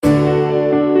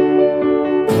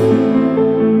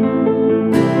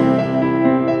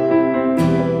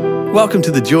Welcome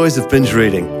to the Joys of Binge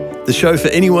Reading, the show for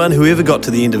anyone who ever got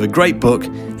to the end of a great book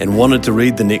and wanted to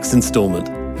read the next instalment.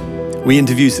 We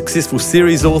interview successful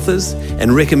series authors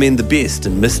and recommend the best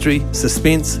in mystery,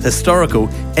 suspense, historical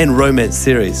and romance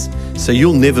series, so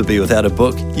you'll never be without a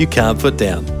book you can't put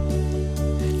down.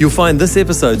 You'll find this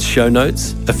episode's show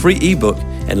notes, a free ebook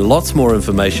and lots more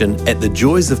information at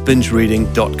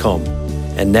thejoysofbingereading.com.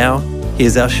 And now,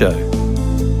 here's our show.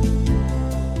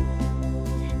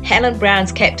 Helen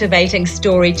Brown's captivating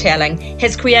storytelling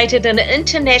has created an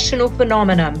international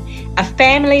phenomenon, a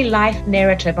family life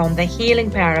narrative on the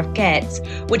healing power of cats,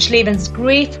 which leavens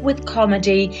grief with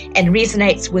comedy and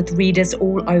resonates with readers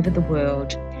all over the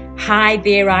world. Hi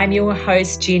there, I'm your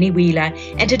host, Jenny Wheeler,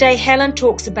 and today Helen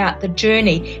talks about the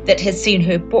journey that has seen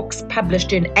her books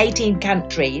published in 18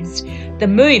 countries, the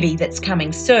movie that's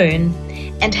coming soon,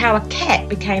 and how a cat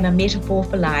became a metaphor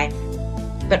for life.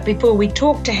 But before we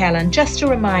talk to Helen, just a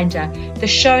reminder, the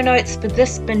show notes for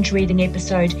this binge reading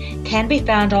episode can be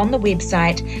found on the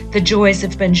website,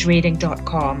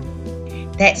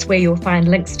 thejoysofbingereading.com. That's where you'll find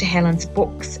links to Helen's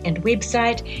books and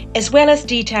website, as well as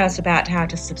details about how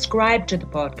to subscribe to the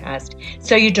podcast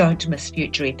so you don't miss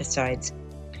future episodes.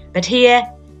 But here,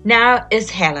 now is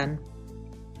Helen.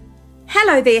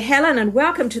 Hello there, Helen, and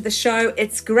welcome to the show.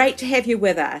 It's great to have you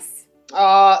with us.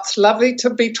 Oh, it's lovely to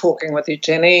be talking with you,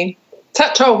 Jenny.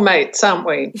 Such old mates, aren't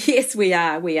we? Yes, we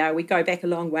are. We go back a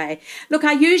long way. Look,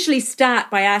 I usually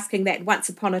start by asking that once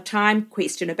upon a time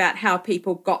question about how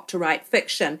people got to write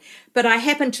fiction. But I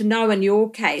happen to know in your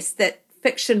case that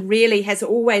fiction really has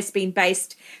always been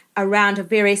based around a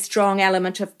very strong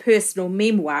element of personal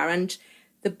memoir. And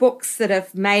the books that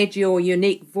have made your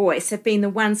unique voice have been the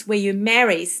ones where you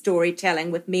marry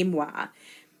storytelling with memoir.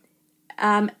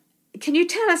 Can you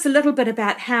tell us a little bit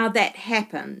about how that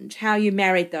happened, how you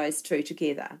married those two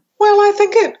together? Well, I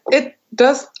think it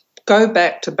does go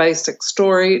back to basic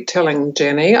storytelling,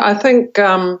 Jenny. I think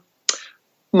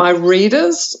my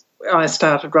readers, I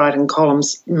started writing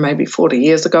columns maybe 40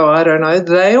 years ago, I don't know,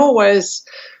 they always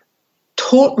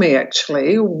taught me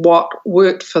actually what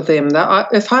worked for them.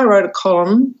 If I wrote a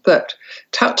column that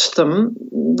touched them,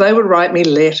 they would write me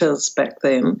letters back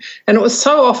then. And it was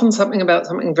so often something about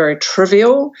something very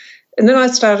trivial. And then I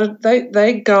started,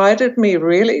 they guided me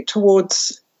really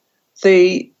towards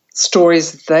the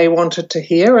stories they wanted to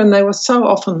hear, and they were so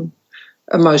often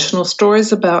emotional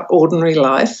stories about ordinary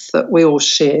life that we all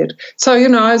shared. So,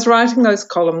 I was writing those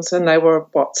columns and they were,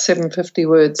 750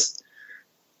 words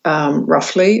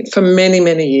roughly for many,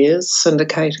 many years,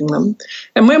 syndicating them.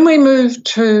 And when we moved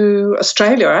to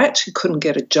Australia, I actually couldn't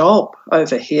get a job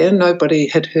over here. Nobody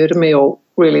had heard of me or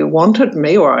really wanted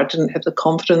me, or I didn't have the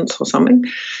confidence or something.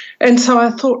 And so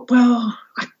I thought, well,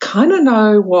 I kind of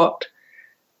know what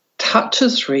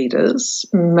touches readers.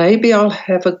 Maybe I'll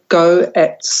have a go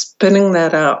at spinning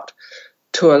that out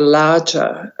to a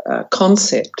larger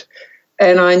concept.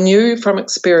 And I knew from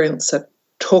experience that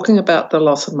talking about the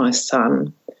loss of my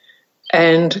son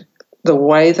and the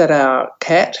way that our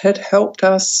cat had helped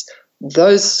us,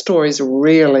 those stories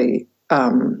really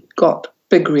got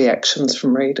big reactions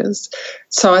from readers.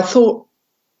 So I thought,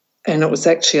 and it was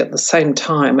actually at the same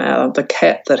time, the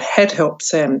cat that had helped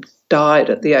Sam died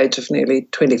at the age of nearly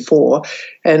 24,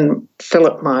 and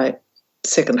Philip, my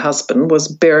second husband, was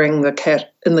burying the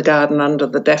cat in the garden under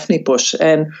the Daphne bush,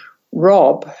 and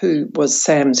Rob, who was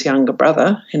Sam's younger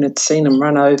brother and had seen him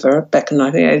run over back in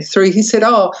 1983, he said,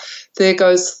 "Oh, there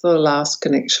goes the last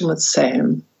connection with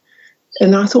Sam."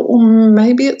 And I thought, well,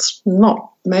 maybe it's not.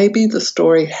 Maybe the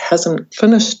story hasn't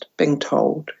finished being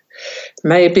told.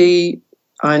 Maybe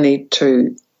I need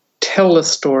to tell the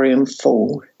story in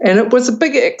full. And it was a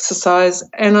big exercise,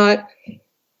 and I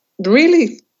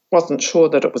really wasn't sure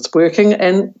that it was working.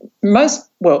 And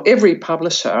every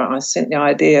publisher I sent the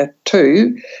idea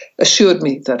to assured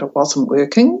me that it wasn't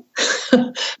working.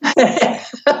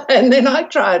 And then I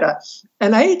tried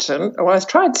an agent, or I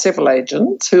tried several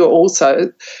agents who were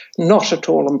also not at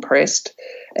all impressed.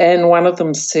 And one of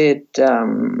them said,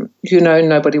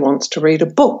 nobody wants to read a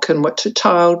book in which a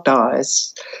child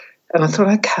dies. And I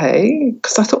thought, okay,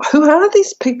 because I thought, who are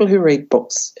these people who read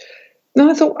books? And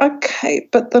I thought, okay,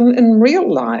 but then in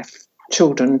real life,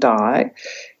 children die.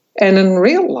 And in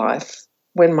real life,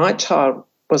 when my child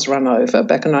was run over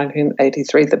back in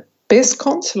 1983, the best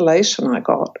consolation I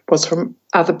got was from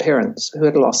other parents who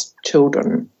had lost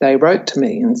children. They wrote to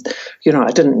me and,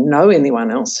 I didn't know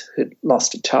anyone else who'd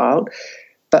lost a child,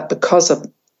 but because of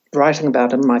writing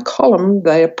about it in my column,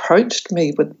 they approached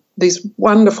me with these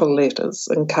wonderful letters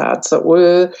and cards that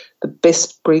were the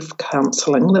best grief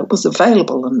counselling that was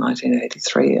available in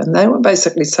 1983. And they were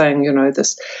basically saying,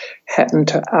 this happened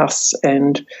to us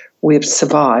and we've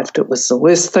survived. It was the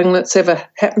worst thing that's ever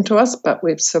happened to us, but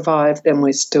we've survived and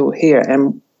we're still here.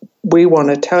 And we want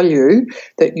to tell you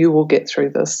that you will get through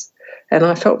this. And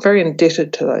I felt very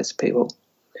indebted to those people.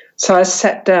 So I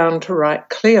sat down to write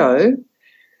Cleo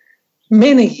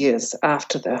many years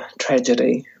after the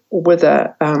tragedy with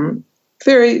a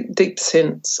very deep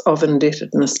sense of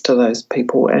indebtedness to those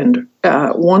people and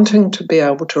wanting to be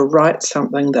able to write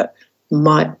something that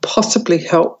might possibly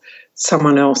help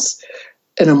someone else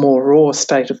in a more raw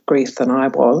state of grief than I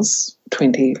was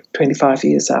 25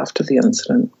 years after the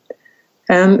incident.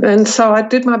 And so I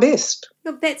did my best.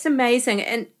 Look, that's amazing.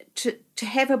 And to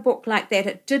have a book like that,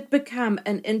 it did become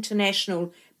an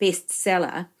international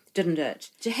bestseller, didn't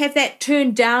it? To have that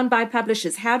turned down by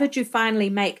publishers, how did you finally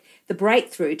make the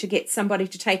breakthrough to get somebody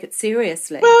to take it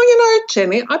seriously? Well,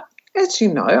 Jenny, as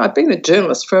you know, I've been a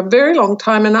journalist for a very long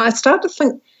time, and I started to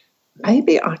think,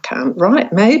 maybe I can't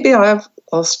write. Maybe I've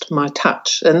lost my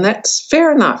touch. And that's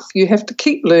fair enough. You have to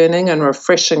keep learning and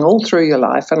refreshing all through your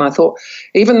life. And I thought,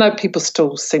 even though people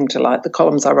still seem to like the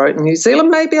columns I wrote in New Zealand,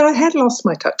 maybe I had lost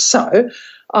my touch. So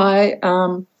I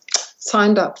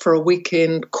signed up for a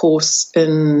weekend course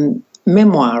in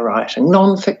memoir writing,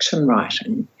 non-fiction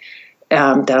writing,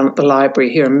 down at the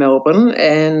library here in Melbourne.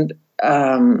 And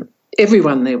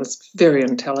everyone there was very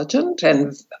intelligent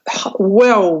and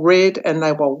well read, and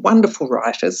they were wonderful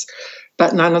writers,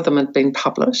 but none of them had been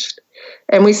published.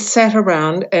 And we sat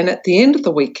around, and at the end of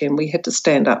the weekend, we had to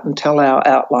stand up and tell our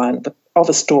outline of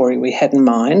a story we had in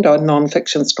mind, a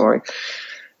non-fiction story.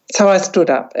 So I stood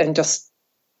up and just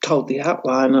told the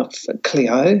outline of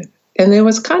Cleo, and there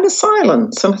was kind of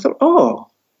silence. And I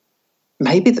thought,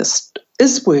 maybe this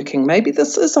is working. Maybe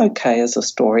this is okay as a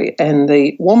story. And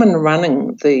the woman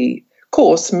running the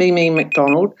course, Mimi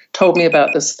McDonald, told me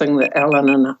about this thing that Helen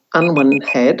and Unwin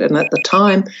had. And at the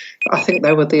time, I think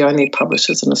they were the only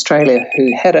publishers in Australia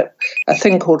who had it, a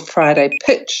thing called Friday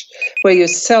Pitch, where you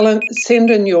send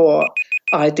in your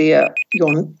idea,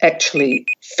 your actually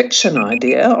fiction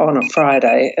idea on a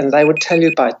Friday, and they would tell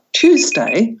you by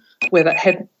Tuesday whether it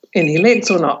had any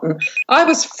legs or not. And I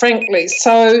was frankly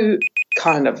so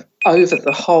kind of over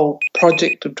the whole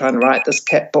project of trying to write this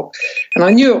cat book, and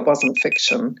I knew it wasn't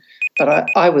fiction, but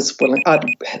I was willing. I'd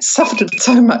suffered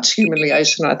so much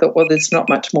humiliation. I thought, well, there's not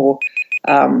much more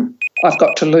I've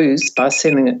got to lose by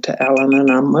sending it to Helen and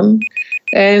Unwin.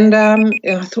 And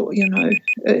I thought,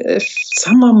 if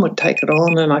someone would take it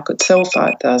on and I could sell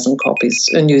 5,000 copies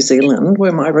in New Zealand,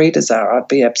 where my readers are, I'd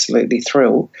be absolutely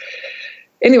thrilled.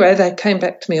 Anyway, they came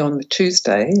back to me on the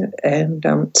Tuesday and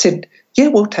said, yeah,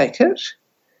 we'll take it.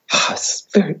 I was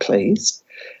very pleased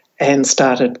and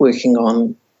started working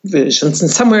on versions.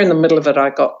 And somewhere in the middle of it, I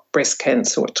got breast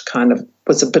cancer, which kind of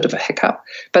was a bit of a hiccup.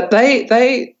 But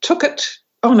they took it,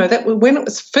 when it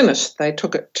was finished, they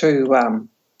took it to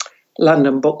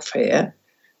London Book Fair,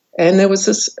 and there was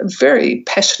this very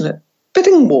passionate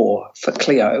bidding war for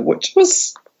Cleo, which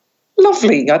was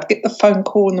lovely. I'd get the phone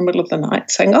call in the middle of the night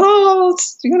saying,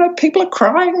 people are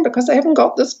crying because they haven't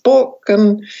got this book,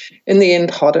 and in the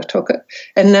end Hodder took it.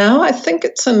 And now I think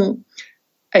it's in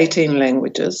 18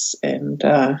 languages, and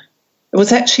it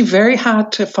was actually very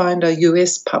hard to find a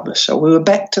US publisher. We were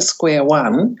back to square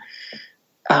one,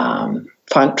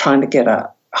 trying to get a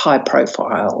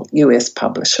high-profile US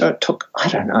publisher. It took,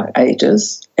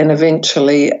 ages. And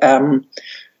eventually,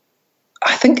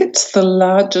 I think it's the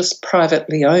largest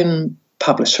privately owned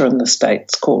publisher in the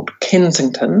States called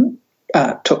Kensington,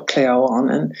 took Cleo on,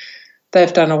 and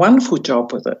they've done a wonderful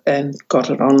job with it and got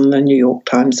it on the New York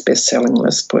Times best-selling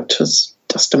list, which is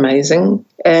just amazing.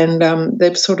 And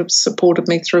they've sort of supported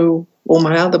me through all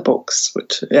my other books,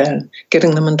 which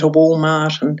getting them into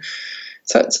Walmart. And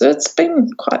so it's been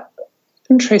quite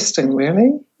interesting,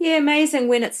 really. Yeah, amazing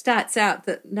when it starts out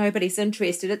that nobody's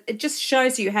interested. It just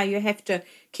shows you how you have to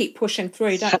keep pushing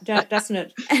through, doesn't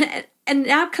it? And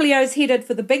now Cleo's headed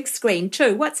for the big screen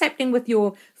too. What's happening with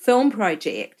your film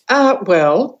project?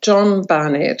 Well, John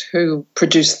Barnett, who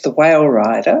produced The Whale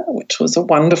Rider, which was a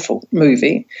wonderful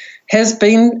movie, has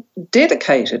been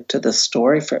dedicated to this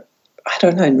story for,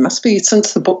 it must be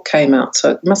since the book came out,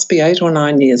 so it must be 8 or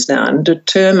 9 years now, and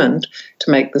determined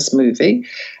to make this movie.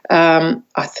 I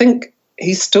think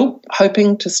he's still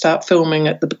hoping to start filming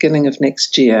at the beginning of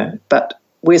next year, but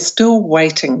we're still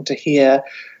waiting to hear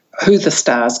who the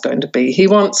star's going to be. He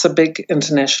wants a big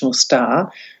international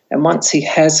star, and once he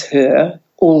has her,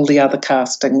 all the other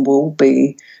casting will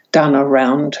be done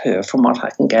around her, from what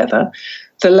I can gather.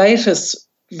 The latest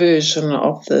version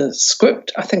of the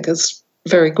script, I think, is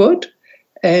very good,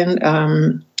 and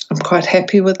I'm quite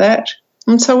happy with that.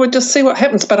 And so we'll just see what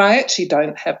happens. But I actually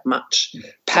don't have much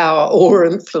power or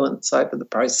influence over the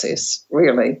process,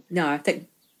 really. No, I think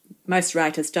most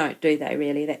writers don't, do they,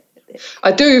 really?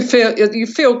 I do feel, you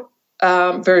feel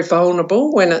very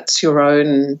vulnerable when it's your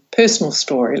own personal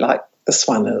story, like this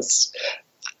one is.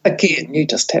 Again, you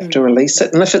just have to release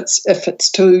it. And if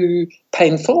it's too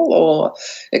painful or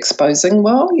exposing,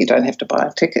 well, you don't have to buy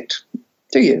a ticket,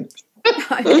 do you?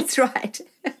 No, that's right.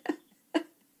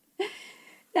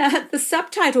 Now, the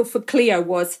subtitle for Cleo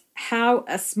was How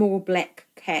a Small Black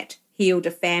Cat Healed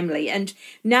a Family. And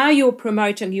now you're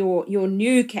promoting your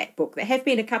new cat book. There have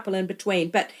been a couple in between,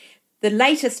 but the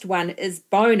latest one is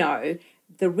Bono,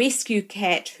 the rescue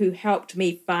cat who helped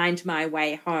me find my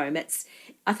way home.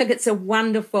 I think it's a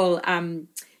wonderful,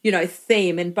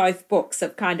 theme in both books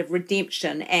of kind of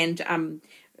redemption and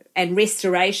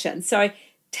restoration. So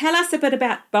tell us a bit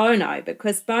about Bono,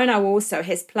 because Bono also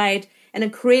has played an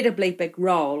incredibly big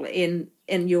role in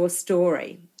your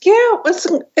story. Yeah,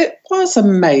 it was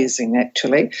amazing,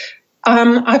 actually.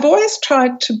 I've always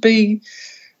tried to be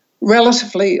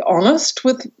relatively honest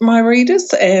with my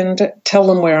readers and tell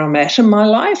them where I'm at in my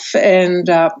life, and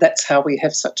that's how we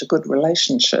have such a good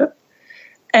relationship.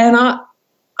 And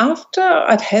after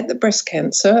I'd had the breast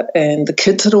cancer and the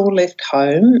kids had all left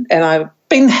home, and I've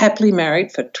been happily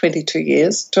married for 22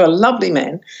 years to a lovely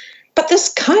man, but this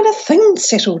kind of thing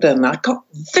settled in. I got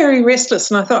very restless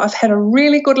and I thought, I've had a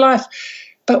really good life,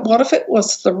 but what if it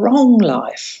was the wrong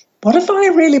life? What if I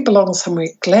really belong somewhere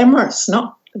glamorous,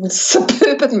 not in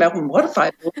suburban Melbourne? What if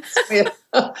I belong somewhere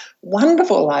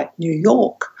wonderful like New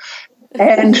York?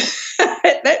 And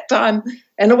at that time,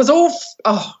 and it was all,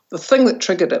 the thing that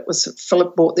triggered it was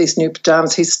Philip bought these new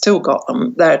pyjamas. He's still got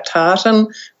them. They're tartan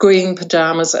green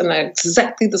pyjamas, and they're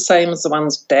exactly the same as the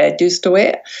ones Dad used to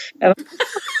wear. And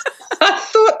I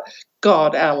thought,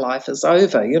 God, our life is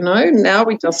over, Now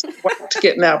we just wait to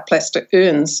get in our plastic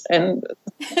urns. And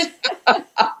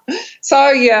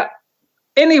so, yeah.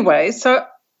 Anyway, so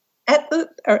at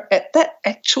that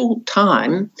actual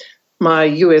time, my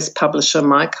US publisher,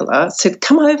 Michaela, said,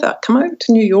 come over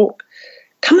to New York.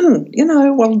 Come and,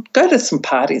 we'll go to some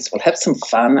parties, we'll have some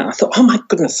fun. And I thought, oh, my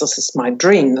goodness, this is my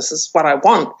dream. This is what I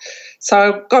want. So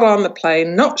I got on the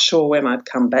plane, not sure when I'd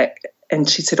come back. And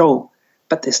she said, oh,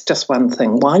 but there's just one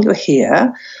thing. While you're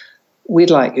here,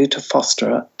 we'd like you to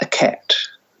foster a cat.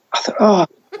 I thought, oh,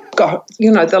 God,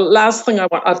 the last thing I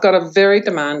want, I've got a very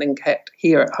demanding cat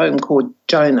here at home called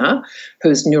Jonah,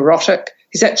 who's neurotic.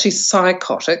 He's actually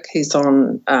psychotic. He's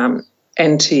on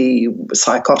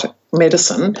antipsychotic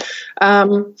medicine.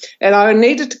 And I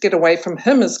needed to get away from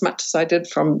him as much as I did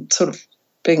from sort of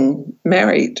being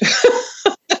married.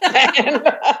 and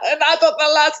I thought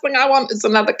the last thing I want is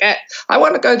another cat. I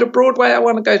want to go to Broadway. I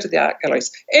want to go to the art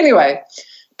galleries. Anyway,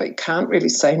 but you can't really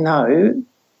say no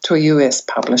to a US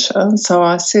publisher. So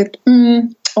I said,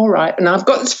 all right. And I've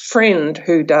got this friend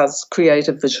who does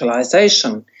creative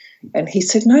visualization. And he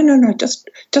said, no,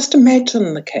 just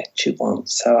imagine the cat you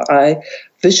want. So I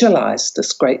visualised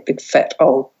this great big fat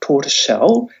old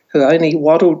tortoiseshell who only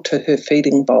waddled to her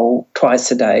feeding bowl twice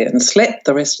a day and slept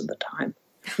the rest of the time.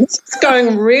 This is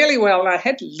going really well. And I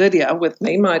had Lydia with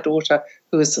me, my daughter,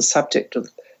 who was the subject of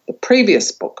the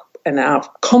previous book, and our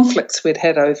conflicts we'd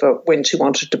had over when she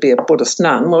wanted to be a Buddhist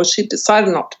nun. Well, she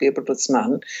decided not to be a Buddhist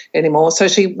nun anymore. So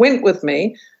she went with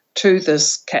me to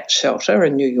this cat shelter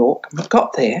in New York. And we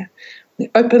got there,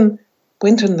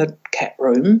 went in the cat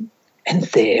room, and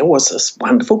there was this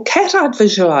wonderful cat I'd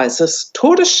visualised, this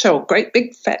tortoiseshell, great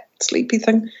big fat sleepy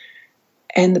thing.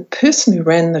 And the person who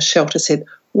ran the shelter said,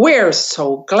 we're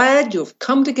so glad you've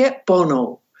come to get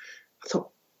Bono. I thought,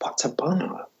 what's a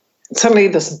Bono? And suddenly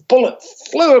this bullet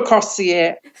flew across the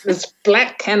air, this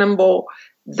black cannonball.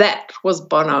 That was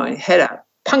Bono. He had a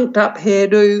punked up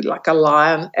hairdo like a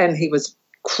lion, and he was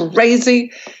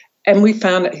crazy, and we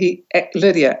found that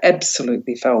Lydia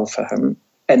absolutely fell for him,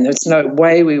 and there's no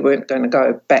way we weren't going to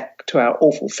go back to our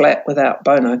awful flat without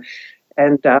Bono.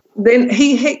 And then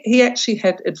he actually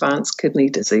had advanced kidney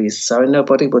disease, so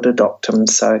nobody would adopt him.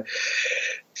 So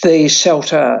the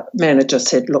shelter manager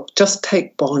said, look, just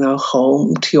take Bono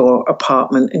home to your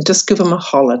apartment and just give him a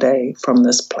holiday from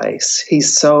this place.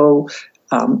 He's so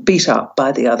beat up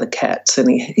by the other cats, and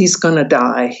he's going to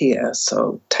die here,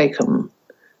 so take him.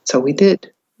 So we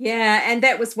did. Yeah, and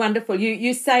that was wonderful.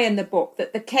 You say in the book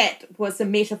that the cat was a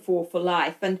metaphor for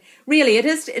life, and really it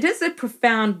is a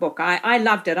profound book. I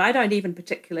loved it. I don't even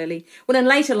particularly, well, in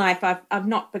later life I've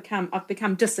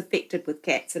become disaffected with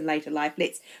cats in later life,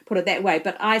 let's put it that way,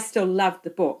 but I still loved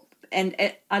the book. And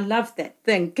I love that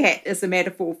thing, cat is a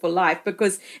metaphor for life,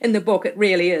 because in the book it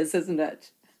really is, isn't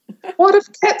it? What have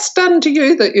cats done to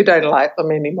you that you don't like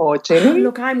them anymore, Jenny?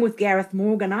 Look, I'm with Gareth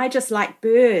Morgan. I just like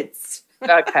birds.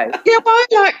 Okay. Yeah, well, I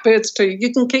like birds too.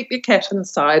 You can keep your cat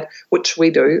inside, which we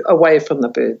do, away from the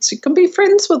birds. You can be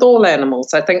friends with all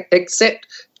animals, I think, except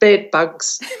bed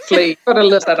bugs, fleas, got a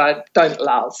list that I don't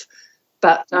love.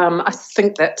 But I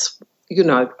think that's,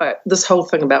 this whole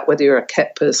thing about whether you're a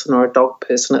cat person or a dog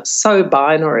person, it's so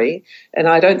binary, and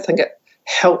I don't think it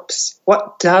helps.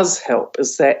 What does help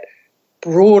is that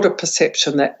broader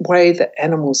perception, that way that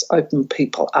animals open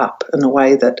people up in a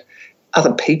way that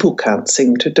other people can't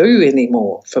seem to do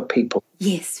anymore for people.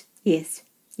 Yes,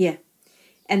 yeah.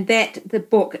 And that the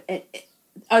book it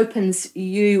opens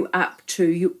you up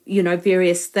to,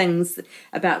 various things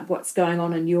about what's going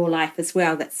on in your life as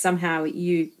well, that somehow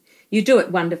you do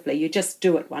it wonderfully. You just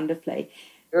do it wonderfully.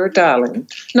 You're a darling.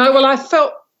 No, well, I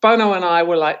felt Bono and I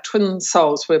were like twin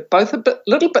souls. We're both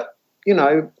little bit,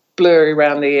 blurry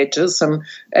around the edges,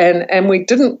 and we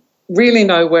didn't really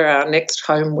know where our next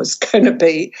home was going to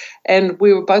be, and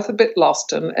we were both a bit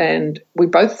lost, and we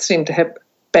both seemed to have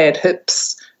bad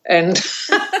hips, and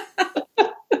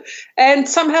and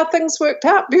somehow things worked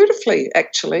out beautifully,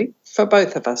 actually, for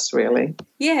both of us, really.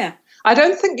 Yeah. I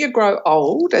don't think you grow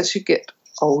old as you get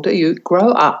older. You grow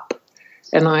up,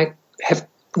 and I have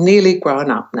nearly grown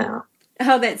up now.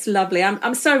 Oh, that's lovely.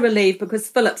 I'm so relieved, because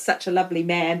Philip's such a lovely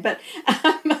man, but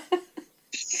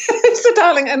He's a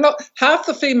darling. And look, half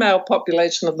the female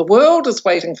population of the world is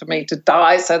waiting for me to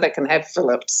die so they can have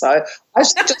Philip. So I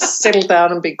should just settle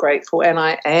down and be grateful, and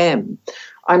I am.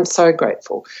 I'm so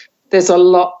grateful. There's a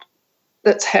lot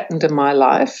that's happened in my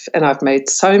life, and I've made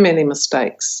so many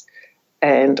mistakes,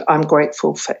 and I'm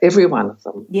grateful for every one of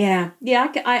them. Yeah,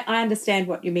 I understand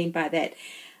what you mean by that.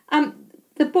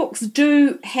 The books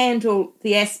do handle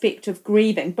the aspect of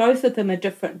grieving, both of them in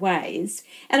different ways.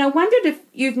 And I wondered if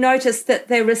you've noticed that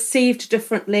they're received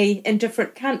differently in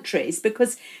different countries,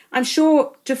 because I'm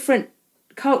sure different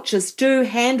cultures do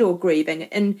handle grieving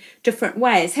in different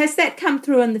ways. Has that come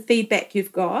through in the feedback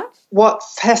you've got? What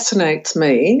fascinates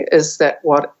me is that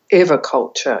whatever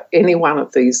culture any one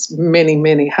of these many,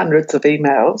 many hundreds of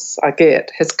emails I get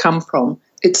has come from,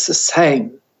 it's the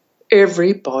same.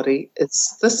 Everybody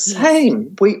is the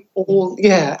same. We all,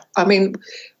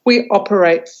 we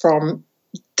operate from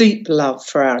deep love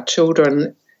for our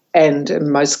children and, in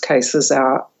most cases,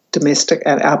 our domestic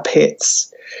and our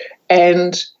pets.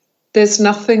 And there's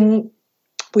nothing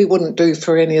we wouldn't do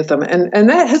for any of them. And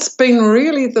that has been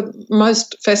really the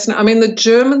most fascinating. I mean, the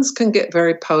Germans can get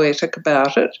very poetic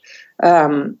about it,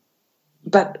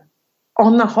 but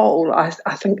on the whole, I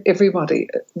think everybody,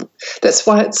 that's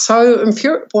why it's so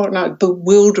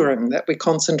bewildering that we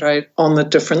concentrate on the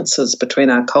differences between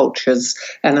our cultures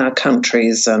and our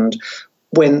countries, and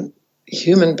when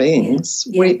human beings,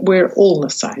 we're all the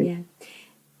same.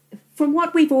 Yeah. From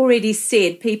what we've already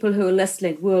said, people who are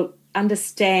listening will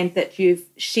understand that you've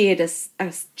shared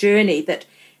a journey that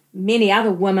many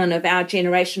other women of our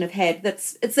generation have had.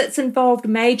 It's involved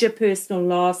major personal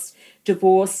loss,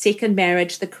 divorce, second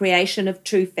marriage, the creation of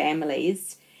two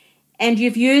families, and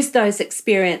you've used those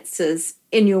experiences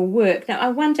in your work. Now, I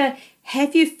wonder,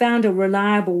 have you found a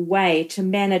reliable way to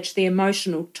manage the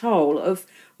emotional toll of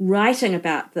writing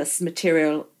about this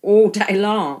material all day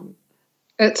long?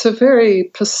 It's a very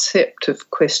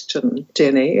perceptive question,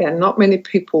 Jenny, and not many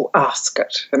people ask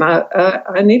it, and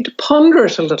I need to ponder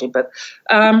it a little bit.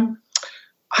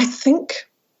 I think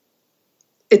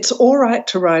it's all right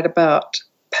to write about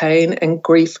pain and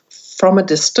grief from a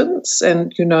distance,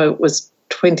 and, it was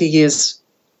 20 years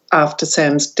after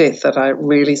Sam's death that I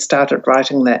really started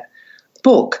writing that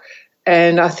book,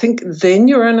 and I think then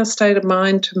you're in a state of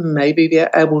mind to maybe be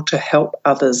able to help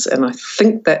others, and I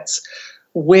think that's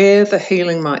where the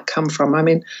healing might come from. I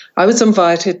mean, I was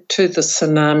invited to the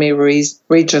tsunami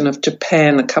region of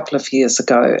Japan a couple of years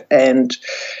ago, and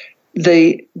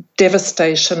the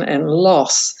devastation and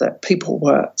loss that people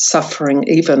were suffering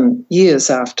even years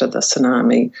after the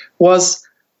tsunami was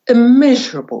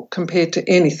immeasurable compared to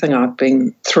anything I've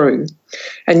been through.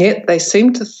 And yet they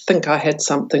seemed to think I had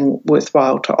something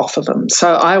worthwhile to offer them.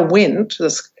 So I went,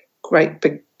 this great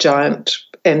big giant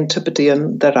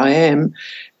Antipodean that I am,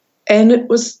 and it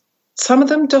was, some of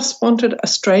them just wanted a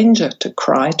stranger to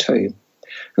cry to.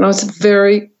 And I was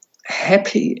very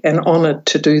happy and honoured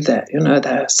to do that.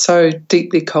 They're so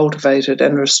deeply cultivated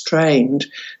and restrained,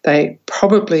 they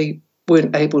probably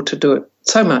weren't able to do it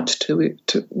so much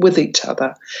with each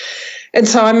other. And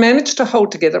so I managed to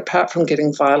hold together, apart from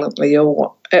getting violently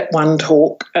ill at one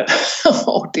talk.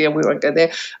 Oh dear, we won't go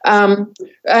there.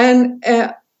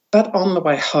 But on the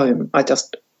way home, I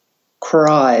just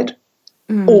cried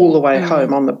all the way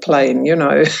home on the plane, you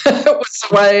know. It was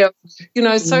a way of, you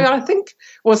know, so I think,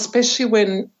 well, especially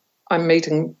when I'm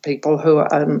meeting people who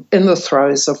are in the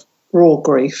throes of raw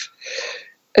grief,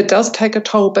 it does take a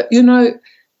toll. But, you know,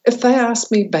 if they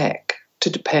ask me back to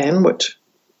Japan, which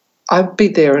I'd be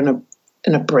there in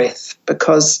a breath,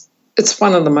 because it's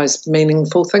one of the most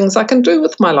meaningful things I can do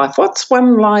with my life. What's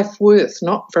one life worth?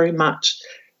 Not very much.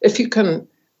 If you can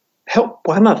help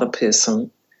one other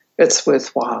person, it's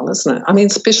worthwhile, isn't it? I mean,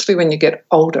 especially when you get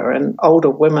older, and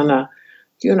older women are,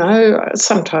 you know,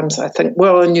 sometimes I think,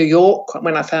 well, in New York,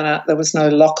 when I found out there was no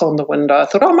lock on the window, I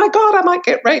thought, oh my God, I might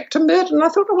get raped and murdered. And I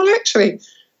thought, well, actually,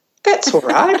 that's all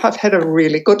right. I've had a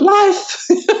really good life.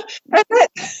 And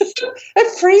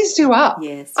it frees you up.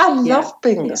 Yes. I love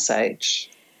being this age.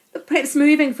 Perhaps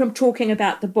moving from talking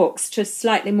about the books to a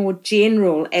slightly more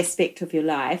general aspect of your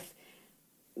life,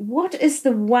 what is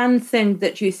the one thing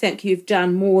that you think you've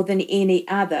done more than any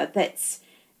other that's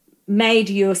made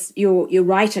your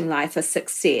writing life a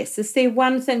success? Is there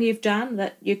one thing you've done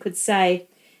that you could say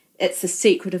it's the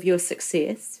secret of your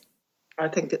success? I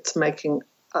think it's making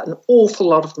an awful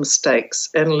lot of mistakes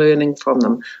and learning from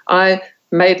them. I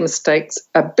made mistakes,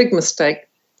 a big mistake,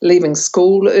 leaving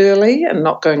school early and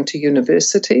not going to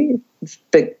university,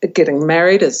 getting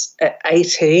married at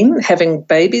 18, having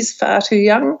babies far too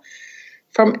young.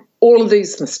 From all of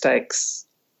these mistakes,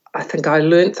 I think I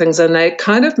learned things, and they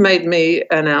kind of made me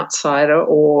an outsider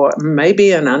or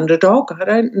maybe an underdog. I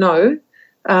don't know.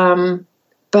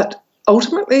 But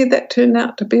ultimately that turned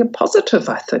out to be a positive,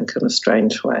 I think, in a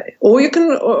strange way. Or you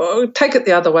can take it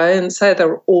the other way and say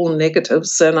they're all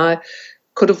negatives, and I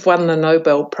could have won the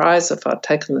Nobel Prize if I'd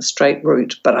taken the straight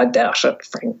route, but I doubt it,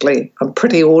 frankly. I'm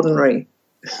pretty ordinary.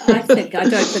 I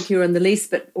don't think you're in the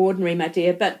least bit ordinary, my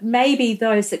dear, but maybe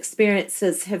those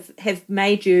experiences have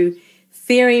made you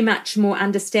very much more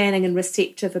understanding and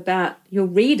receptive about your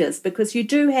readers, because you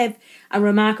do have a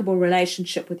remarkable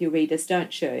relationship with your readers,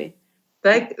 don't you?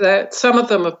 Some of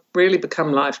them have really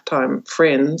become lifetime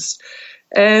friends,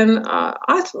 and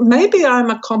maybe I'm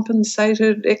a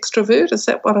compensated extrovert. Is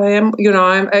that what I am? You know,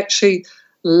 I actually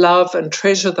love and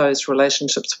treasure those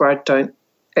relationships where I don't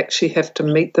actually have to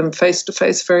meet them face to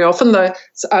face very often, though.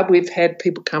 We've had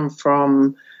people come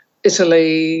from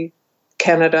Italy,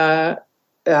 Canada,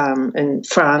 and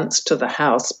France to the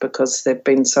house because they've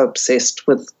been so obsessed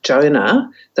with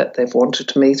Jonah that they've wanted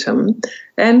to meet him,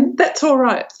 and that's all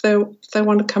right. If they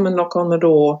want to come and knock on the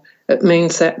door, it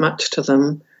means that much to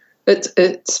them.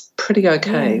 It's pretty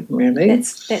okay, really.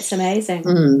 That's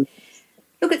amazing.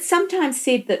 Look, it's sometimes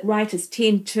said that writers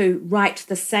tend to write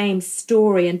the same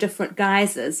story in different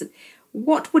guises.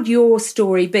 What would your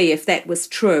story be if that was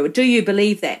true? Do you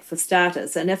believe that, for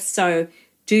starters? And if so,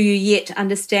 do you yet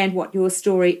understand what your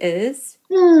story is?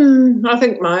 I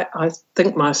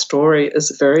think my story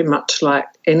is very much like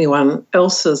anyone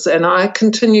else's, and I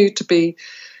continue to be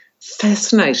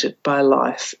fascinated by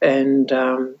life, and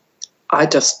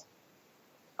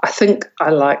I think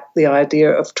I like the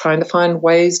idea of trying to find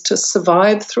ways to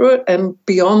survive through it, and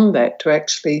beyond that, to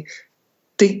actually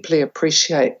deeply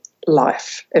appreciate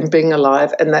life and being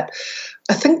alive. And that,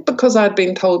 I think, because I'd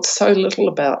been told so little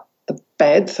about the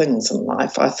bad things in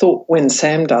life, I thought when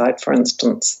Sam died, for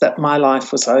instance, that my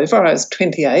life was over. I was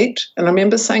 28, and I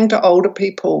remember saying to older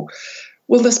people,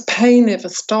 will this pain ever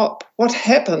stop? What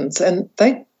happens? And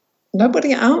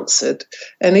nobody answered,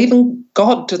 and even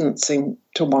God didn't seem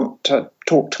to want to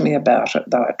talk to me about it,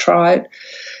 though I tried.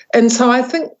 And so I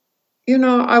think, you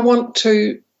know, I want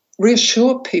to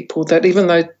reassure people that even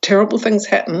though terrible things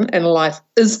happen and life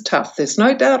is tough, there's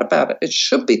no doubt about it, it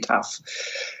should be tough,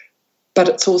 but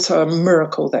it's also a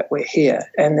miracle that we're here,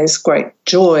 and there's great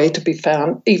joy to be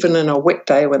found even in a wet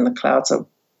day when the clouds are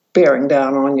bearing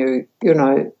down on you. You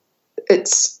know,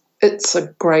 it's a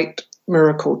great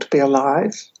miracle to be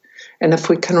alive. And if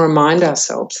we can remind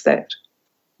ourselves that,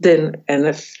 then, and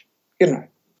if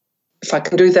I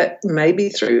can do that maybe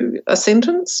through a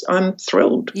sentence, I'm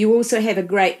thrilled. You also have a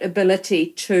great ability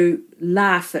to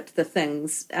laugh at the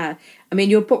things. I mean,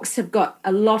 your books have got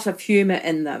a lot of humour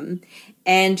in them,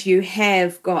 and you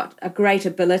have got a great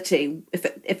ability, if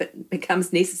it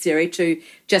becomes necessary, to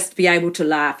just be able to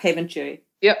laugh, haven't you?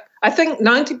 Yep. I think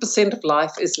 90% of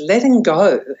life is letting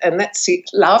go, and that's it.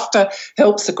 Laughter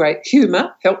helps a great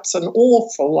humour, helps an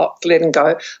awful lot letting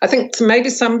go. I think maybe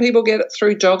some people get it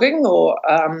through jogging or,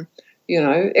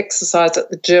 exercise at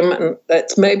the gym, and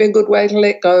that's maybe a good way to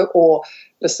let go, or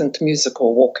listen to music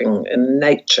or walking in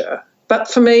nature. But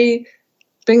for me,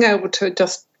 being able to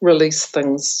just release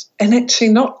things and actually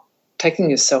not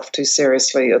taking yourself too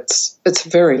seriously, it's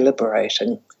very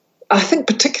liberating. I think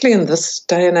particularly in this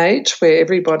day and age where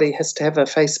everybody has to have a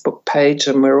Facebook page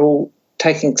and we're all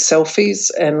taking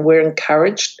selfies and we're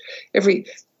encouraged, every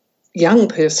young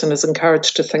person is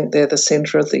encouraged to think they're the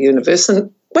centre of the universe.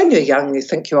 And when you're young, you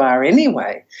think you are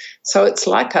anyway. So it's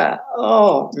like a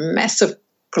massive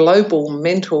global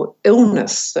mental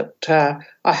illness that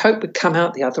I hope would come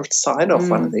out the other side of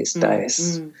one of these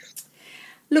days.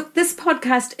 Look, this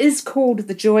podcast is called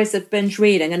The Joys of Binge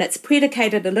Reading, and it's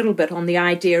predicated a little bit on the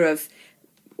idea of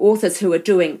authors who are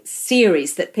doing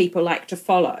series that people like to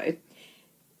follow.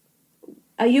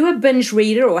 Are you a binge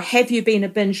reader, or have you been a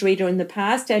binge reader in the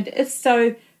past? And if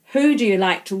so, who do you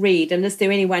like to read? And is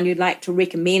there anyone you'd like to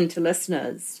recommend to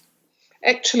listeners?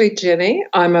 Actually, Jenny,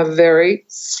 I'm a very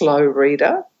slow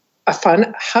reader. I find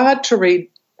it hard to read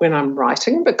when I'm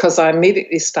writing because I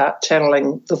immediately start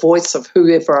channeling the voice of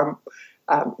whoever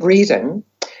I'm reading.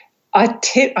 I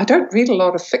don't read a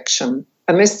lot of fiction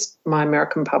unless my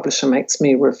American publisher makes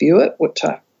me review it, which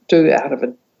I do out of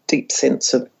a deep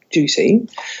sense of duty.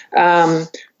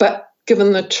 But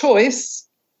given the choice,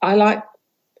 I like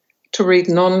to read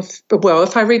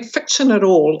if I read fiction at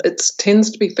all, it tends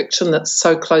to be fiction that's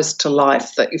so close to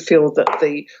life that you feel that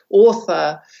the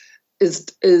author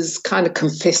is kind of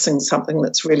confessing something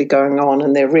that's really going on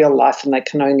in their real life and they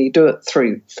can only do it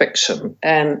through fiction.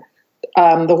 And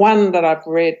the one that I've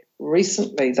read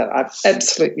recently that I've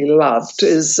absolutely loved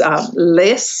is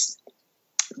Less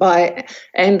by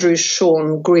Andrew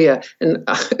Sean Greer, and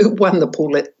it won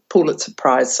the Pulitzer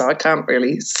Prize, so I can't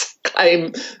really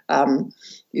claim,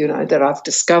 that I've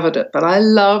discovered it. But I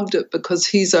loved it because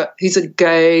he's a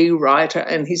gay writer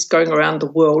and he's going around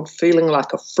the world feeling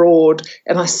like a fraud,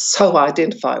 and I so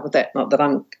identify with that. Not that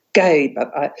I'm gay,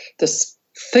 but this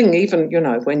thing, even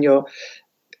when you're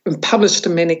published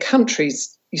in many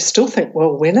countries, you still think,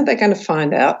 well, when are they going to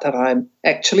find out that I'm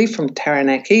actually from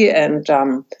Taranaki and,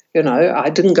 I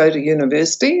didn't go to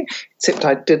university, except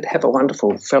I did have a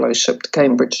wonderful fellowship to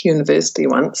Cambridge University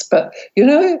once. But,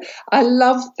 I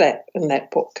love that in that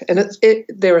book. And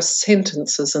there are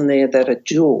sentences in there that are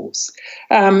jewels.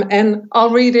 And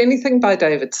I'll read anything by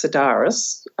David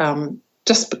Sedaris,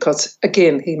 just because,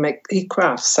 again, he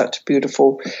crafts such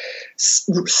beautiful,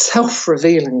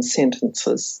 self-revealing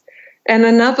sentences. And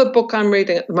another book I'm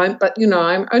reading at the moment, but,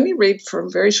 I only read for a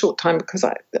very short time because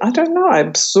I don't know, I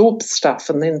absorb stuff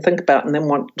and then think about it and then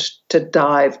want to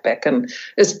dive back. And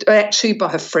it's actually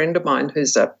by a friend of mine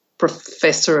who's a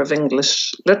professor of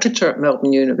English literature at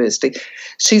Melbourne University.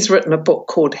 She's written a book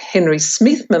called Henry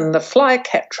Smithman, the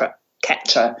Flycatcher,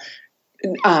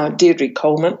 Deirdre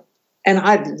Coleman. And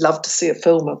I'd love to see a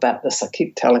film about this, I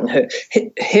keep telling her.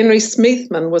 Henry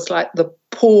Smithman was like the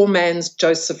poor man's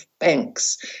Joseph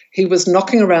Banks. He was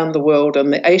knocking around the world in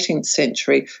the 18th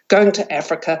century, going to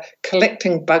Africa,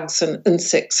 collecting bugs and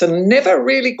insects, and never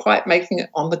really quite making it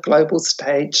on the global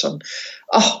stage. And,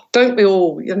 don't we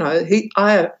all,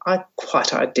 I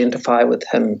quite identify with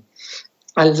him.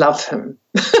 I love him.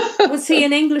 Was he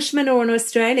an Englishman or an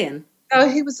Australian? No,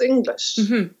 he was English.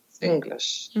 Mm-hmm.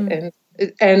 English. Mm.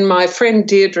 And my friend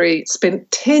Deirdre spent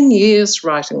 10 years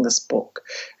writing this book.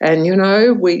 And,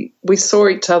 we saw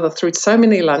each other through so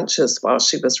many lunches while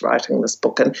she was writing this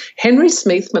book. And Henry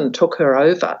Smithman took her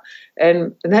over.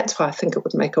 And that's why I think it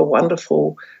would make a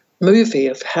wonderful movie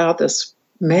of how this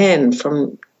man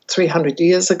from 300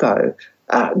 years ago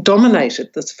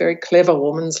dominated this very clever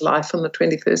woman's life in the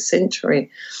 21st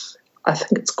century. I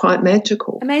think it's quite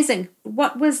magical. Amazing.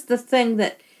 What was the thing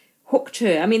that hooked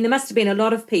her? I mean, there must have been a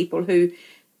lot of people who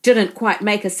didn't quite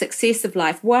make a success of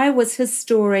life. Why was his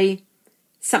story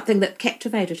something that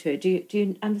captivated her? Do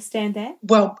you understand that?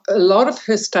 Well, a lot of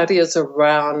her study is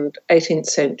around 18th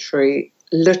century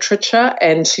literature,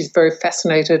 and she's very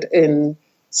fascinated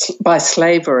by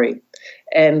slavery.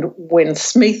 And when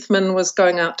Smithman was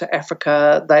going out to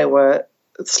Africa,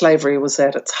 slavery was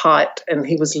at its height, and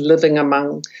he was living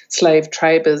among slave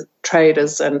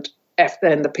traders and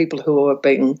the people who were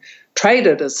being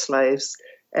traded as slaves.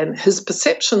 And his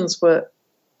perceptions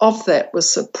of that were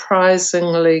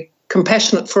surprisingly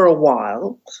compassionate for a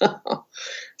while.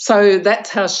 So that's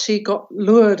how she got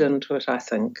lured into it, I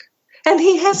think. And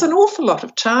he has an awful lot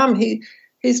of charm.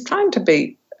 He's trying to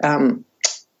be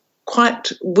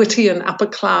quite witty and upper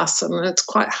class, and it's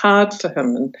quite hard for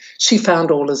him. And she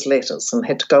found all his letters and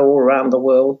had to go all around the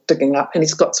world digging up. And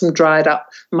he's got some dried up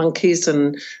monkeys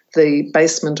in the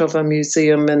basement of a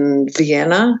museum in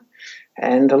Vienna.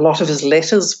 And a lot of his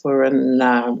letters were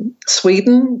in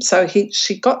Sweden. So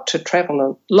she got to travel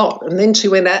a lot. And then she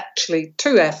went actually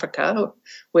to Africa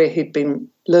where he'd been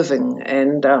living.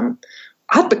 And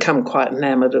I'd become quite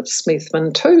enamoured of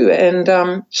Smithman too.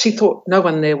 And she thought no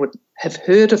one there would have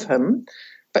heard of him.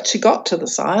 But she got to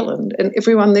this island and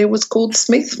everyone there was called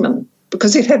Smithman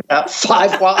because he'd had about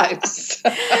 5 wives.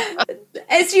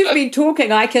 As you've been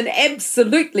talking, I can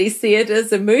absolutely see it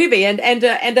as a movie and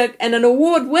an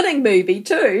award-winning movie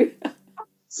too.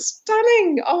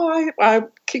 Stunning. Oh, I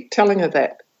keep telling her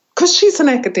that. Because she's an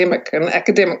academic, and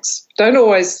academics don't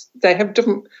always, they have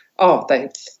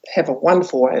a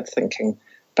wonderful way of thinking.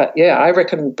 But yeah, I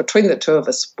reckon between the two of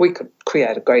us, we could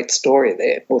create a great story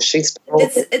there. Well,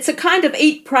 it's a kind of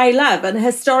eat, pray, love, and a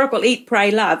historical eat,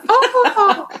 pray, love.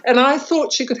 And I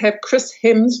thought she could have Chris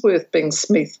Hemsworth being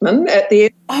Smithman at the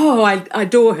end. Oh, I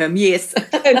adore him, yes.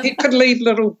 And he could leave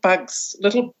little bugs,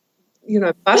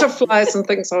 butterflies and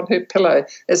things on her pillow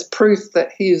as proof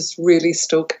that he is really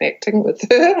still connecting with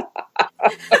her.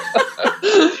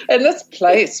 And this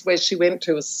place where she went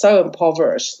to was so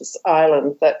impoverished, this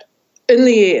island, that in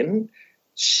the end,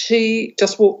 she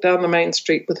just walked down the main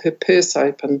street with her purse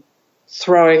open,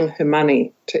 throwing her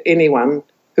money to anyone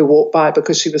who walked by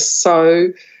because she was so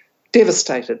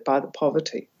devastated by the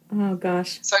poverty. Oh,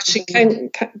 gosh. So she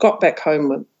got back home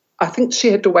with, I think she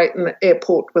had to wait in the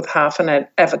airport with half an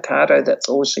avocado. That's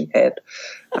all she had.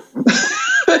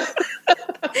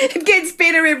 It gets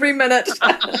better every minute.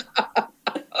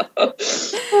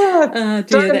 Oh,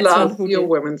 dear, don't love your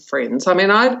women friends. I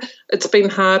mean, it's been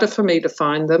harder for me to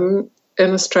find them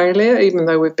in Australia, even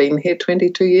though we've been here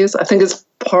 22 years. I think it's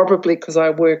probably because I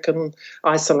work in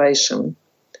isolation,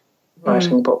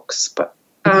 writing books. But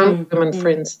aren't women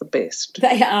friends the best?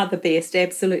 They are the best,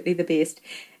 absolutely the best.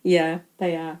 Yeah,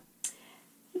 they are.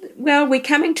 Well, we're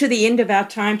coming to the end of our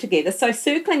time together. So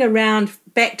circling around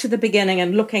back to the beginning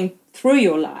and looking through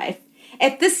your life,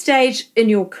 at this stage in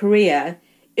your career,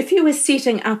 if you were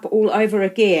setting up all over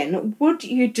again, would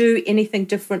you do anything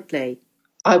differently?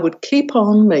 I would keep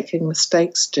on making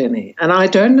mistakes, Jenny. And I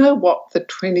don't know what the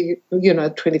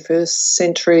 21st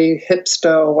century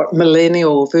hipster or what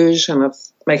millennial version of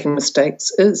making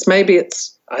mistakes is. Maybe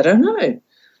it's, I don't know,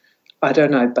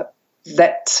 but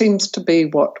that seems to be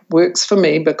what works for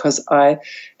me because I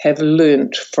have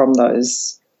learnt from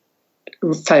those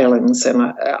failings. And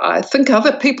I think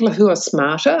other people who are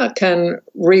smarter can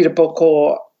read a book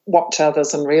or watch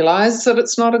others and realise that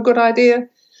it's not a good idea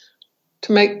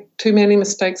to make too many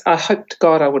mistakes. I hope to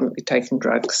God I wouldn't be taking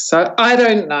drugs. So I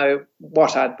don't know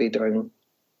what I'd be doing,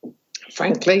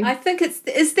 frankly. I think is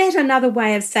that another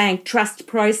way of saying trust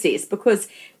process? Because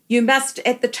you must,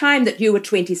 at the time that you were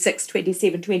 26,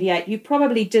 27, 28, you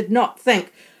probably did not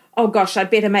think, oh gosh, I'd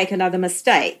better make another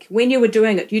mistake. When you were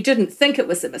doing it, you didn't think it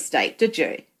was a mistake, did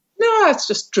you? No, it's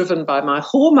just driven by my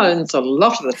hormones a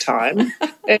lot of the time.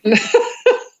 and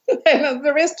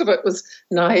the rest of it was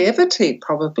naivety,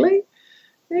 probably.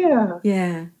 Yeah.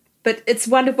 Yeah. But it's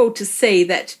wonderful to see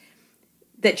that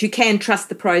you can trust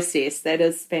the process. That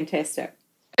is fantastic.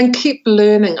 And keep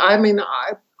learning. I mean,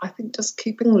 I think just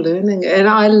keeping learning. And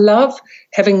I love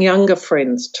having younger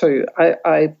friends too.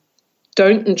 I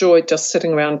don't enjoy just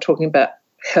sitting around talking about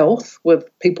health with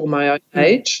people my own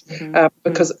age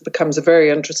because it becomes very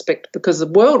introspective because the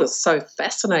world is so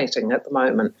fascinating at the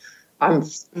moment. I'm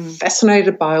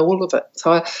fascinated by all of it.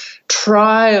 So I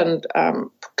try and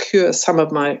procure some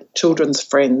of my children's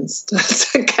friends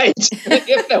occasionally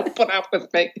if they'll put up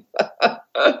with me.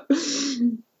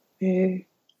 Yeah.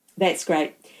 That's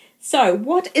great. So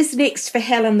what is next for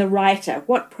Helen the writer?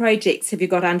 What projects have you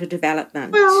got under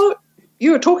development? Well,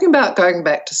 you were talking about going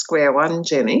back to square one,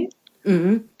 Jenny,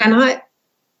 and I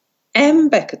am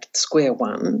back at square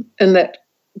one in that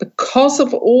because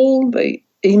of all the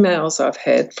emails I've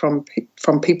had from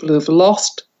people who've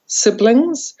lost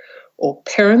siblings or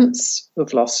parents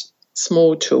who've lost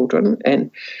small children,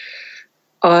 and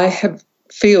I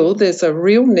feel there's a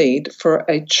real need for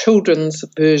a children's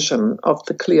version of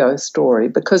the Cleo story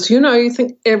because, you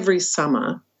think every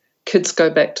summer kids go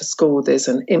back to school, there's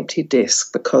an empty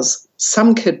desk because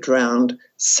some kid drowned,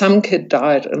 some kid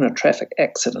died in a traffic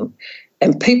accident,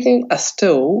 and people are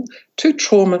still too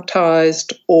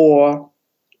traumatised or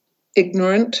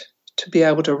ignorant to be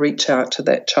able to reach out to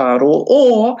that child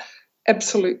or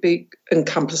absolutely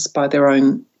encompassed by their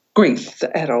own grief,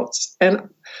 the adults. And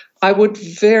I would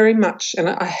very much, and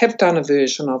I have done a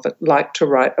version of it, like to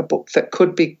write a book that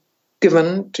could be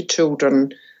given to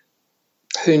children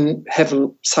who have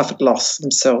suffered loss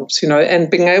themselves, and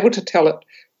being able to tell it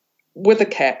with a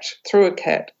cat, through a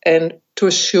cat, and to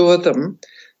assure them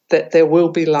that there will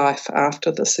be life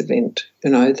after this event,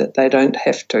 that they don't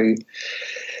have to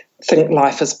think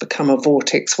life has become a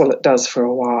vortex. Well, it does for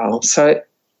a while. So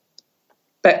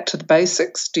back to the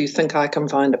basics. Do you think I can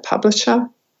find a publisher?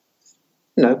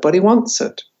 Nobody wants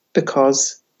it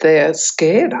because they're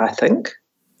scared, I think.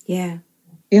 Yeah.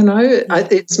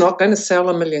 It's not going to sell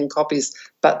 1 million copies,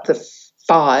 but the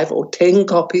 5 or 10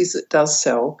 copies it does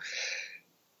sell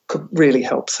could really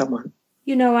help someone.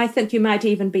 I think you might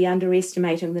even be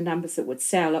underestimating the numbers that would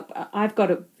sell. Look, I've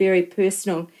got a very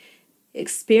personal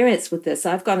experience with this.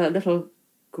 I've got a little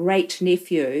great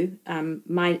nephew,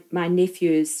 my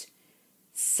nephew's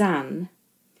son,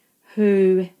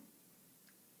 who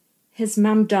his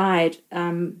mum died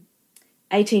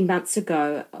 18 months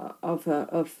ago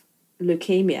of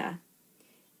leukemia,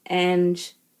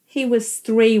 and he was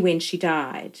 3 when she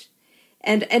died.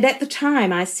 And at the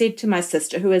time I said to my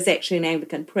sister, who is actually an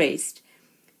Anglican priest,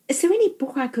 is there any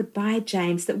book I could buy,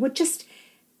 James, that would just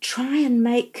try and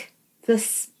make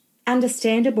this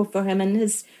understandable for him in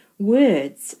his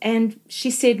words? And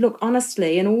she said, look,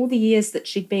 honestly, in all the years that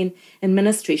she'd been in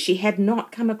ministry, she had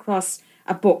not come across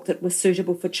a book that was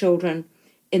suitable for children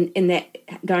in that,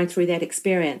 going through that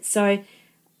experience. So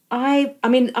I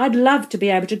mean, I'd love to be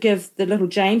able to give the little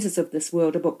Jameses of this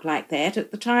world a book like that.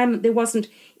 At the time, there wasn't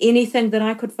anything that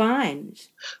I could find.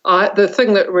 The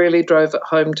thing that really drove it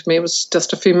home to me was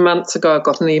just a few months ago, I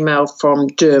got an email from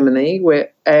Germany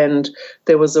and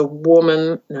there was a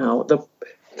woman,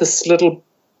 this little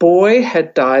boy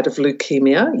had died of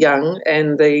leukemia, young,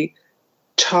 and the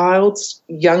child's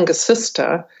younger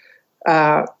sister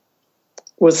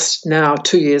was now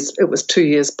 2 years, it was 2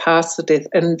 years past the death,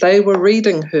 and they were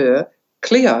reading her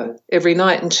Cleo every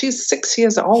night, and she's 6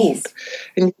 years old. Yes.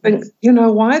 And you think,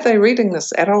 why are they reading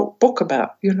this adult book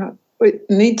about, it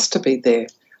needs to be there.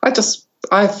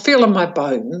 I feel in my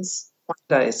bones one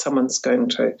day someone's going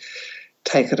to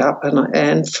take it up,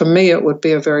 and for me it would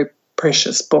be a very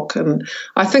precious book. And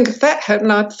I think if that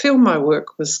happened, I'd feel my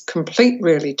work was complete,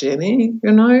 really, Jenny.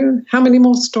 How many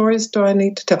more stories do I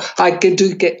need to tell? I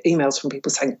do get emails from people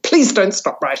saying, please don't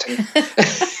stop writing.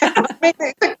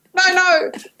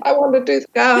 No, I want to do the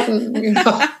garden.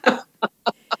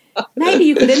 Maybe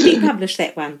you could indie publish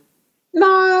that one.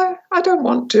 No, I don't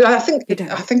want to. I think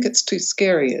it's too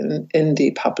scary in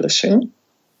indie publishing.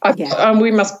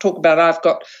 We must talk about, I've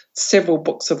got several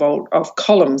books of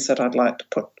columns that I'd like to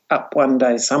put up one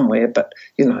day somewhere, but,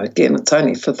 again, it's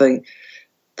only for the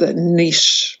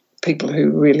niche people who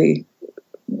really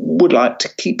would like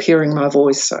to keep hearing my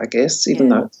voice, I guess, even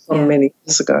though it's from many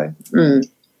years ago. Mm.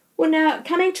 Well, now,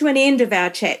 coming to an end of our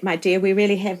chat, my dear, we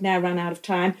really have now run out of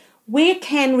time. Where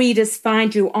can readers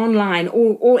find you online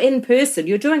or in person?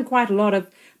 You're doing quite a lot of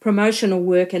promotional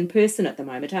work in person at the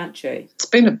moment, aren't you? It's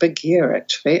been a big year,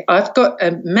 actually. I've got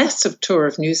a massive tour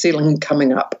of New Zealand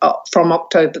coming up from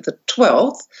October the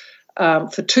 12th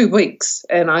for 2 weeks,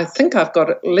 and I think I've got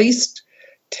at least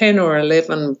 10 or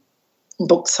 11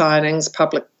 book signings,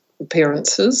 public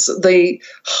appearances, the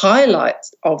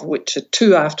highlights of which are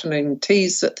 2 afternoon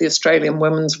teas that the Australian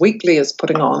Women's Weekly is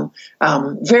putting on,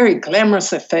 very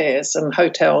glamorous affairs in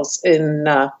hotels in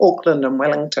Auckland and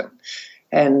Wellington.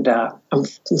 And I'm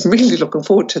really looking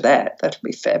forward to that. That'll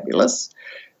be fabulous.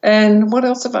 And what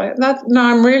else have I? No,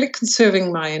 I'm really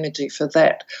conserving my energy for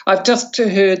that. I've just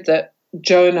heard that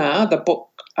Jonah, the book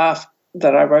that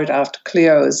I wrote after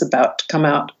Cleo, is about to come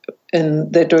out,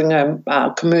 and they're doing a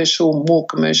more commercial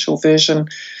version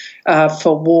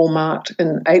for Walmart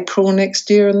in April next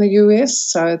year in the US.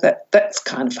 So that's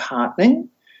kind of heartening.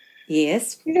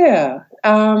 Yes. Yeah.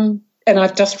 And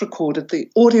I've just recorded the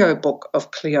audiobook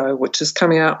of Cleo, which is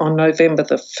coming out on November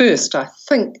the 1st, I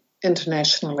think,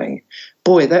 internationally.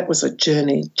 Boy, that was a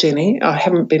journey, Jenny. I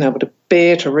haven't been able to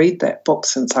bear to read that book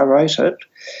since I wrote it.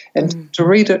 And to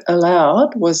read it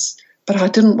aloud but I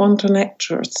didn't want an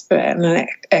actor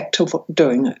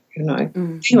doing it,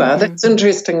 Anyway, that's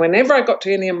interesting. Whenever I got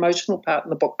to any emotional part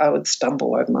in the book, I would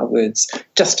stumble over my words,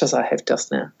 just as I have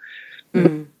just now.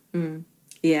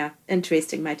 Yeah,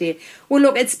 interesting, my dear. Well,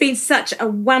 look, it's been such a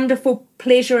wonderful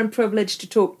pleasure and privilege to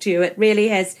talk to you. It really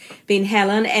has been,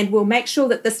 Helen, and we'll make sure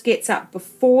that this gets up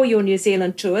before your New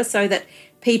Zealand tour so that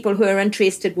people who are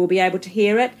interested will be able to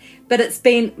hear it. But it's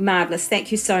been marvellous.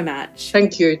 Thank you so much.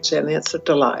 Thank you, Jenny. It's a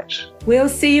delight. We'll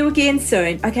see you again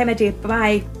soon. Okay, my dear.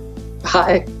 Bye.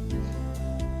 Bye.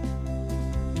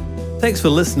 Thanks for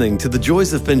listening to the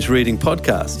Joys of Binge Reading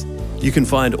podcast. You can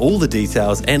find all the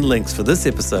details and links for this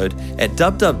episode at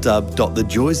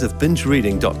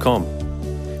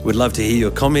www.thejoysofbingereading.com. We'd love to hear your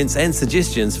comments and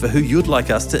suggestions for who you'd like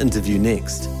us to interview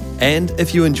next. And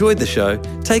if you enjoyed the show,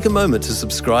 take a moment to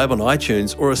subscribe on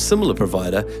iTunes or a similar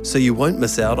provider so you won't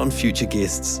miss out on future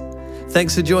guests.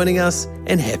 Thanks for joining us,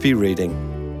 and happy reading.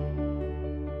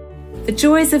 The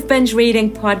Joys of Binge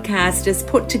Reading podcast is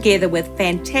put together with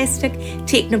fantastic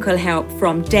technical help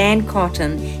from Dan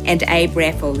Cotton and Abe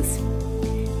Raffles.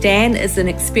 Dan is an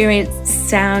experienced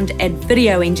sound and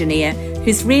video engineer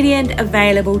who's ready and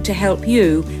available to help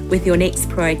you with your next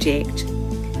project.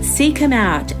 Seek him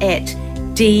out at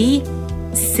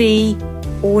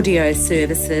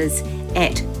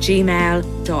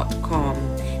dcaudioservices@gmail.com.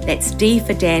 That's D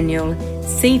for Daniel,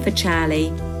 C for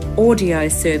Charlie,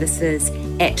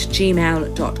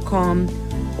 audioservices@gmail.com,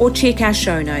 or check our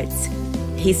show notes.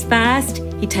 He's fast,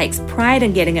 he takes pride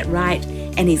in getting it right,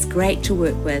 and he's great to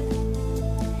work with.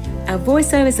 Our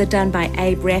voiceovers are done by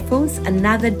Abe Raffles,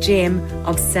 another gem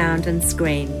of sound and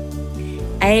screen.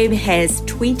 Abe has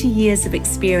 20 years of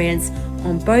experience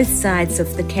on both sides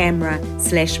of the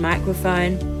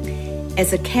camera/microphone,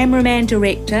 as a cameraman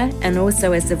director and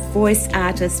also as a voice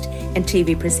artist and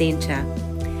TV presenter.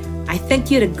 I think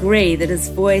you'd agree that his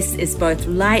voice is both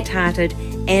light-hearted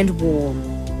and warm.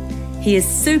 He is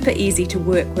super easy to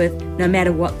work with no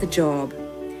matter what the job.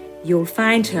 You'll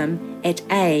find him at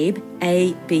Abe,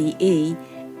 A-B-E,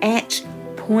 at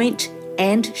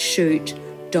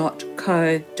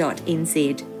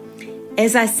pointandshoot.co.nz.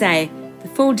 As I say, the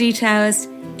full details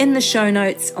in the show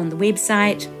notes on the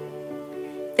website.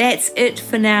 That's it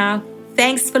for now.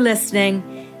 Thanks for listening.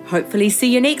 Hopefully see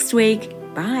you next week.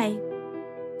 Bye.